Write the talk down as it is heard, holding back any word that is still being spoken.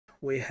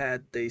we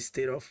had the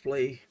State of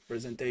Play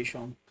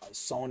presentation,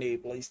 Sony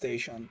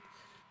PlayStation,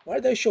 where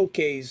they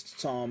showcased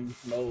some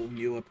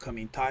new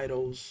upcoming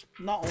titles,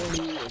 not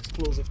only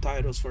exclusive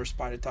titles, first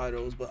party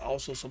titles, but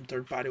also some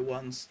third party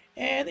ones.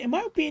 And in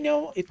my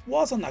opinion, it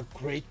wasn't a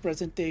great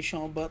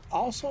presentation, but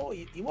also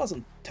it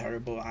wasn't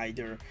terrible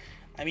either.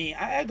 I mean,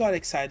 I got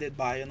excited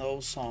by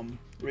some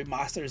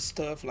remastered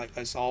stuff, like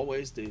as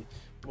always. The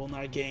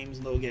Lunar games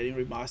getting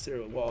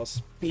remastered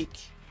was peak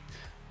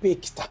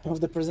time of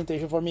the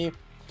presentation for me.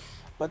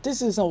 But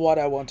this isn't what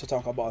I want to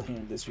talk about here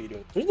in this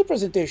video. During the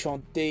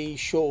presentation, they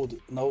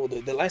showed,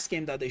 the last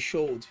game that they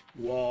showed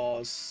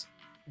was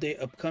the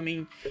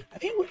upcoming, I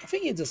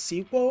think it's a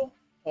sequel,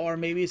 or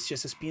maybe it's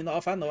just a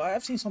spin-off. I don't know,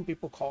 I've seen some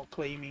people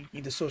claiming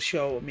in the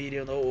social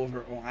media,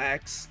 over on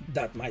X,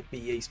 that might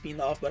be a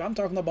spin-off, but I'm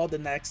talking about the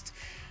next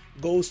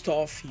Ghost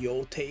of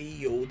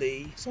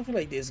Yōtei, something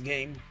like this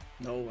game.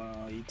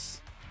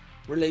 It's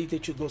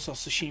related to Ghost of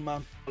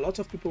Tsushima. Lots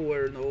of people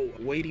were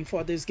waiting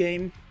for this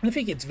game. I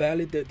think it's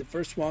valid that the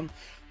first one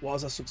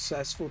was a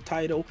successful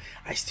title.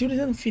 I still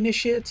didn't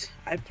finish it.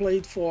 I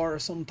played for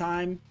some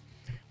time,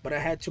 but I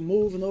had to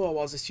move. I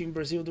was still in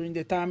Brazil during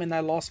the time and I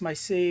lost my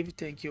save.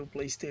 Thank you,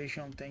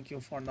 PlayStation. Thank you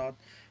for not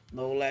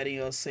letting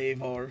us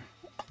save our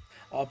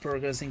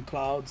progress in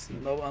clouds,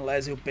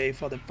 unless you pay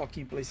for the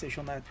fucking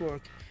PlayStation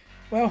Network.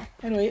 Well,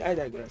 anyway, I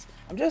digress.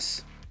 I'm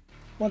just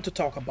want to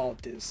talk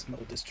about this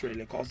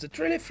trailer, because the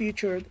trailer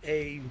featured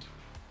a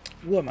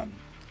woman,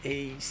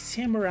 a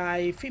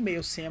samurai,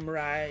 female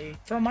samurai.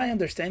 From my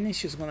understanding,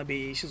 she's going to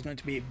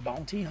be a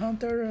bounty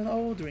hunter,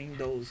 during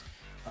those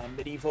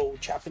medieval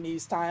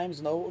Japanese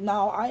times.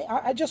 Now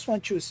I just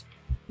want to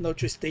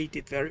to state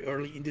it very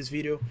early in this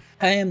video.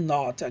 I am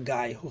not a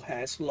guy who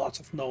has lots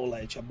of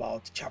knowledge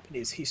about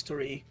Japanese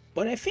history,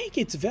 but I think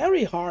it's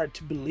very hard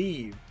to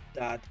believe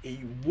that a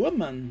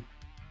woman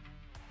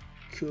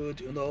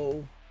could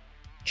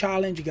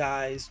challenge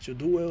guys to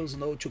duels,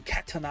 to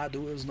katana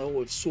duels,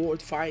 with sword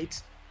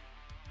fights,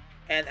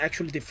 and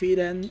actually defeat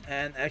them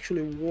and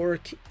actually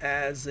work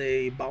as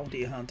a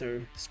bounty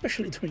hunter,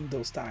 especially during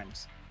those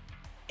times.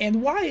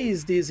 And why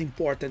is this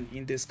important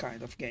in this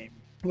kind of game?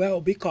 Well,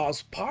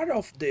 because part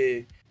of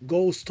the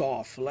Ghost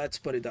of, let's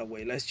put it that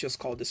way, let's just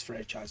call this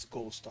franchise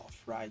Ghost of,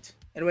 right?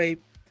 Anyway,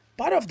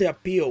 part of the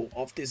appeal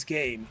of this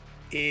game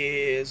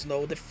is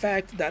the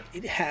fact that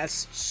it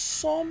has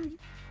some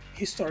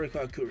historical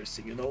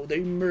accuracy, the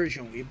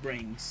immersion it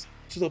brings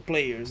to the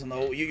players.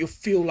 You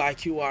feel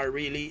like you are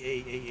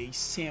really a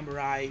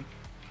samurai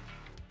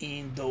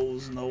in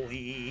those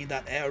in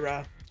that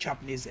era,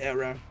 Japanese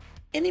era.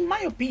 And in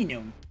my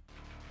opinion,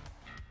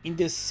 in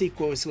this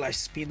sequel slash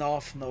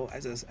spin-off,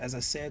 as I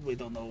said, we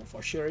don't know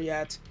for sure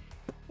yet.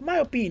 In my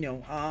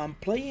opinion,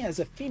 playing as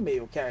a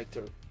female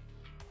character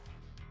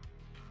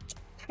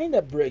kind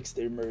of breaks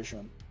the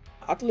immersion,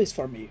 at least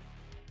for me.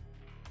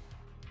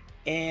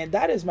 And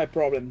that is my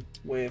problem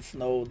with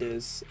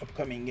this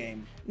upcoming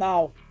game.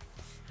 Now,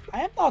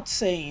 I am not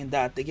saying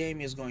that the game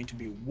is going to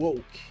be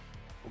woke,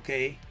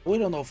 okay? We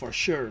don't know for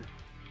sure,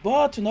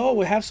 but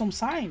we have some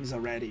signs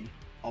already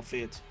of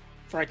it.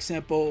 For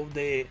example,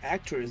 the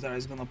actress that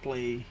is going to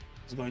play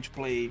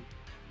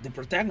the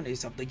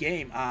protagonist of the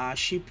game.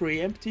 She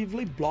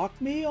preemptively blocked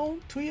me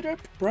on Twitter,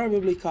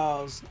 probably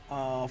because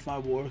of my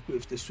work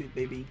with the Sweet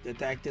Baby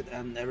Detected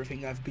and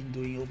everything I've been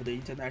doing over the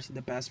internet in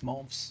the past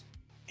months.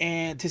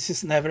 And this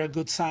is never a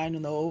good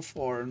sign,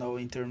 for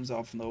in terms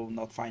of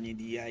not finding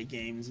DI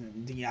games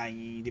and DI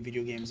in the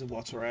video games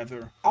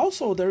whatsoever.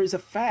 Also, there is a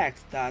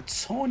fact that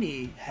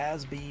Sony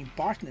has been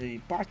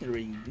partnering.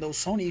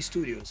 Sony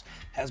Studios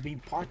has been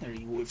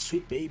partnering with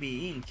Sweet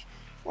Baby Inc.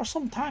 for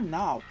some time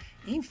now.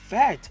 In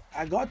fact,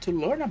 I got to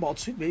learn about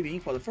Sweet Baby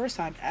Inc. for the first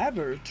time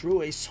ever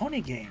through a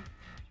Sony game,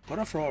 God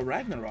of War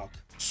Ragnarok.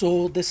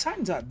 So the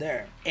signs are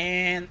there,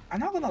 and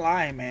I'm not gonna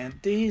lie, man.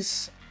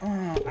 This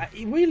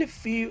it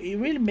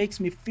really makes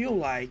me feel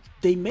like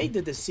they made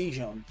the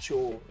decision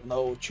to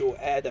to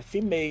add a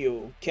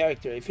female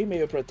character, a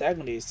female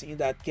protagonist in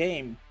that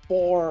game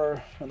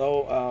for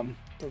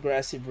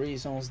progressive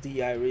reasons,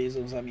 DI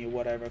reasons. I mean,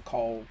 whatever,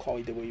 call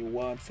it the way you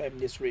want,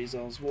 feminist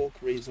reasons,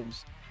 woke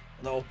reasons.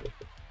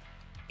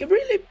 It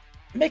really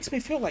makes me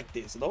feel like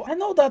this. I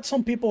know that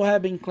some people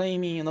have been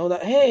claiming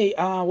that, hey,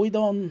 we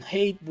don't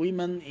hate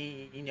women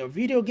in your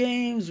video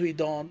games, it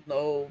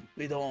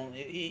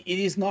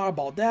is not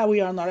about that,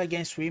 we are not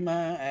against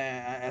women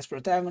as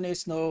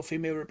protagonists,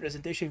 female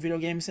representation in video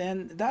games.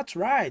 And that's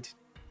right,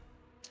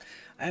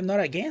 I'm not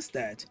against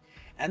that.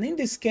 And in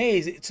this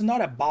case, it's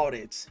not about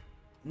it.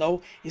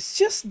 It's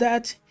just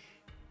that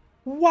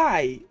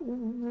why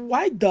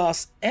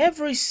does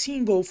every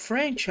single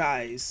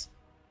franchise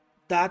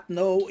that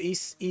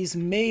is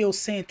male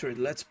centered,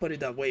 let's put it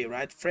that way,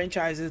 right?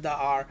 Franchises that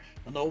are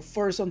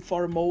first and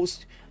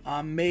foremost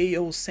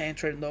male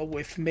centered,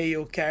 with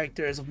male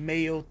characters,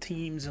 male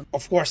teams, and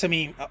of course, I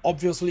mean,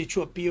 obviously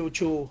to appeal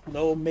to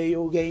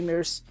male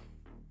gamers.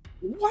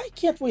 Why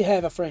can't we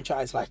have a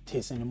franchise like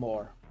this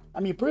anymore? I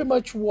mean, pretty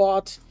much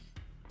what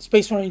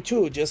Space Marine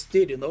 2 just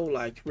did,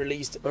 like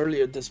released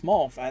earlier this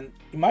month, and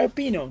in my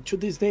opinion, to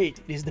this date,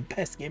 it is the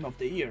best game of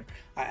the year.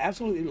 I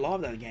absolutely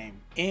love that game.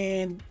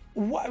 And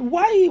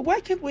why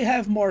can't we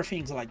have more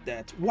things like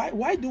that?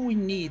 Why do we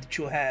need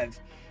to have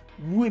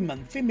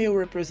women, female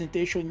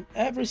representation in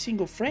every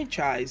single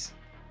franchise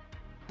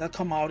that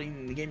come out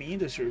in the gaming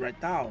industry right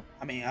now?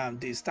 I mean,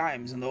 these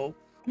times, I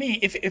mean,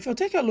 if you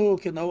take a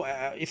look,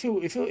 if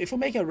you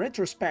make a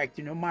retrospect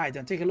in your mind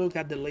and take a look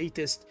at the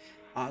latest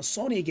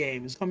Sony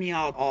games coming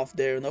out of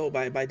their,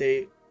 by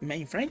the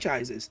main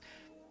franchises,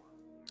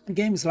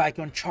 games like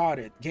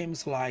Uncharted,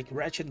 games like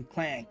Ratchet and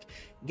Clank,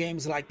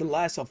 games like The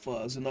Last of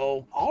Us,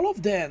 all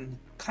of them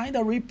kind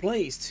of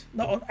replaced.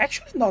 No,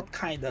 actually not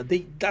kinda.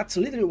 That's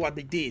literally what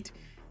they did.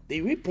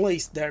 They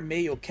replaced their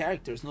male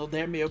characters,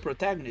 their male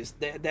protagonists,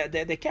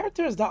 the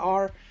characters that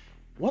are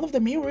one of the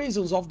main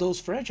reasons of those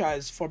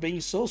franchises for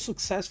being so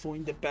successful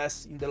in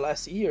the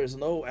last years,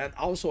 and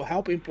also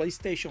helping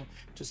PlayStation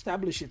to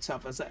establish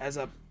itself as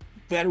a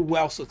very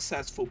well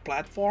successful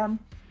platform.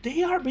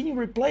 They are being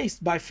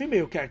replaced by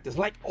female characters,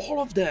 like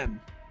all of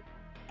them.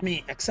 I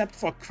mean, except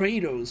for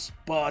Kratos.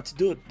 But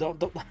dude, don't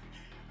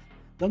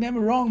get me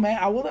wrong, man.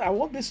 I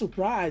won't be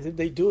surprised if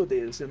they do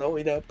this, in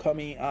the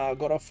upcoming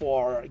God of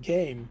War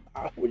game.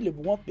 I really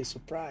won't be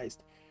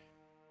surprised.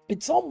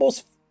 It's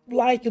almost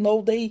like,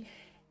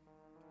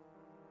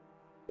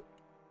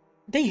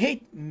 they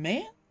hate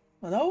men,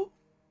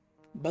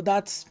 but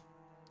that's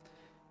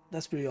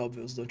pretty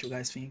obvious, don't you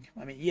guys think?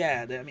 I mean,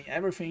 yeah,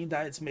 everything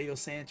that is male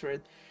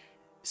centered,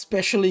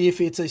 especially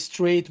if it's a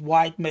straight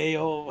white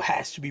male,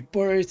 has to be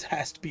purged,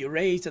 has to be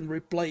erased and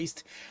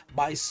replaced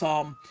by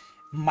some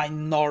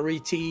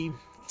minority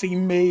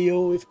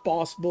female if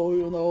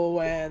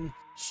possible, and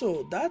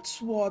so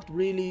that's what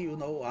really,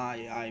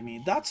 I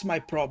mean, that's my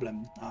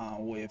problem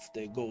with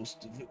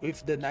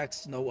the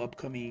next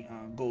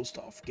upcoming Ghost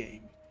of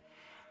game.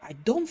 I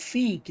don't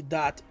think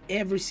that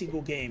every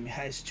single game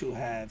has to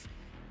have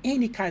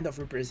any kind of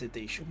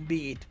representation,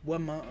 be it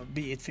woman,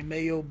 be it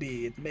female,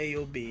 be it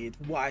male, be it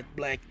white,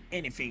 black,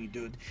 anything,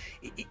 dude.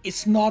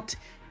 It's not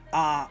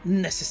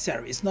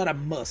necessary. It's not a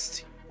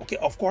must. Okay,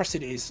 of course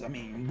it is. I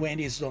mean, when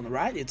it's done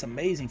right, it's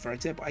amazing. For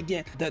example,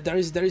 again, there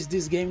is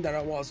this game that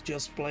I was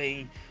just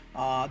playing,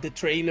 the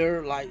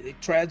trailer,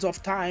 like Threads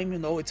of Time.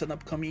 It's an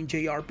upcoming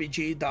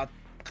JRPG that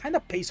kind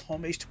of pays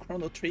homage to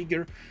Chrono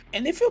Trigger,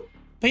 and if you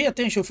pay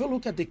attention, if you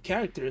look at the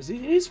characters,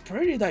 it is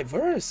pretty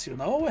diverse. We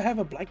have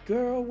a black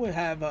girl, we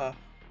have a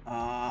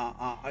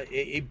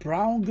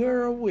brown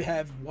girl, we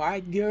have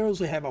white girls,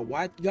 we have a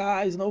white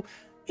guys.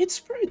 It's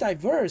pretty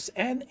diverse,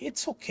 and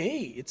it's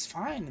okay, it's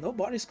fine,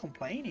 nobody's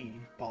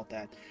complaining about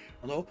that.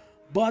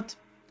 But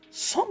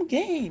some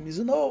games,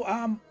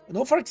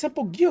 for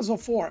example, Gears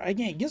of War.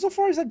 Again, Gears of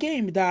War is a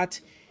game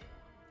that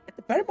at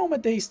the very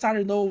moment they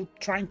started,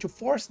 trying to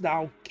force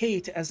down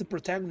Kate as the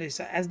protagonist,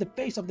 as the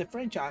face of the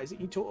franchise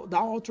into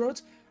down our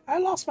throats, I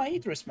lost my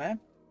interest, man.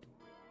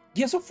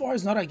 Gears of War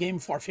is not a game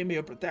for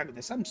female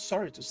protagonists. I'm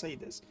sorry to say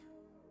this.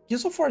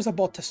 Gears of War is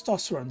about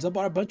testosterone. It's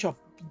about a bunch of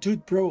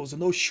dude bros,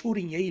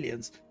 shooting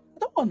aliens. I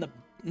don't want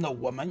no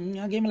woman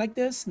in a game like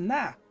this.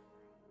 Nah.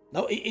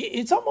 No,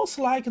 it's almost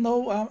like,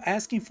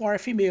 asking for a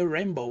female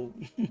Rainbow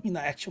in an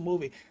action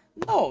movie.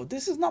 No,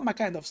 this is not my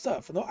kind of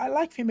stuff. I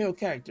like female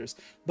characters,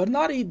 but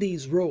not in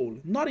this role.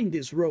 Not in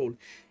this role.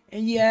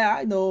 And yeah,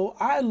 I know,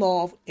 I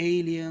love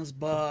aliens,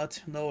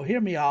 but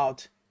hear me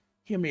out.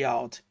 Hear me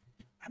out.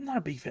 I'm not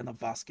a big fan of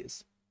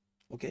Vasquez.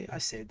 Okay, I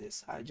said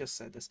this. I just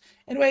said this.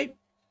 Anyway,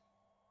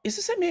 it's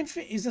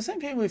the same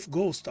thing with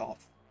Ghost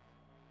of.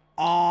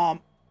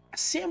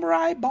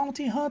 Samurai,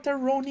 bounty hunter,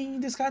 Ronin,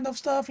 this kind of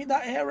stuff in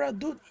that era,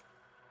 dude,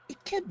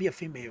 it can't be a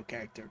female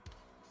character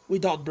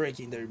without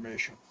breaking the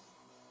immersion.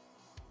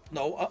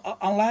 No,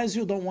 unless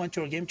you don't want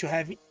your game to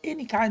have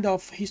any kind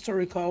of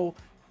historical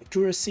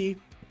accuracy,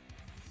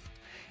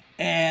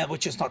 and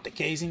which is not the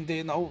case in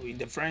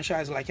the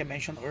franchise, like I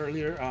mentioned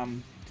earlier.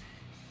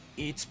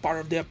 It's part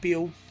of the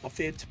appeal of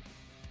it.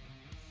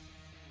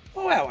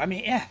 Well, I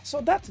mean, yeah.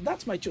 So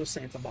that's my 2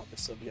 cents about the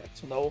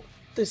subject.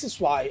 This is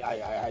why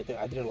I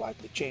didn't like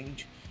the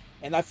change,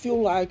 and I feel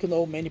like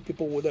many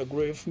people would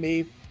agree with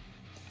me.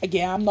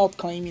 Again, I'm not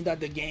claiming that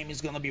the game is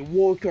gonna be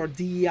woke or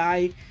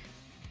DEI,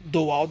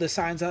 though all the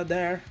signs are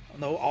there.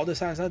 All the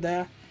signs are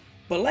there.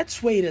 But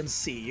let's wait and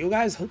see. You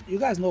guys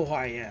know who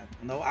I am.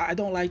 I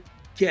don't like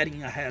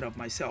getting ahead of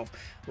myself.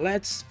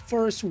 Let's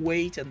first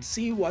wait and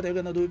see what they're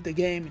gonna do with the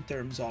game in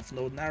terms of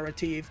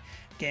narrative,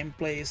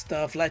 gameplay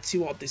stuff. Let's see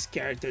what this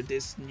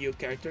new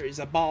character is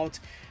about.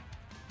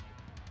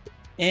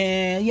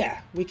 And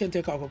yeah, we can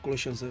take our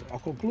conclusions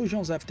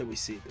after we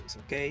see this.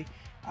 Okay,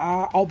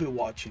 I'll be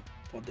watching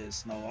for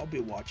this. I'll be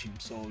watching,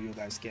 so you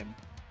guys can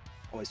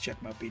always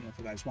check my opinion if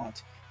you guys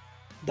want.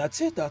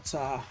 That's it. That's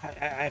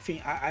I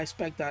think I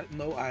expect that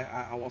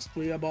I was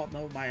clear about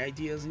my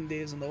ideas in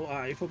this.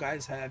 If you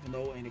guys have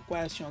any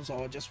questions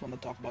or just want to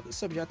talk about the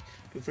subject,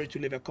 feel free to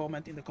leave a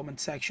comment in the comment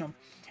section.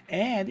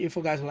 And if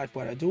you guys like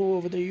what I do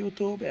over the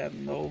YouTube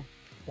and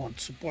want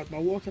to support my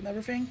work and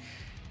everything,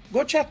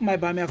 Go check my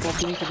Buy Me a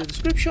Coffee link in the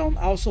description.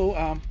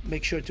 Also,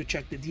 make sure to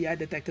check the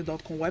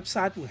didetected.com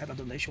website. We have a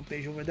donation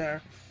page over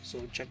there, so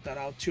check that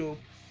out too.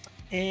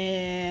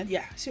 And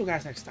yeah, see you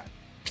guys next time.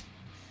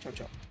 Ciao,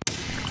 ciao.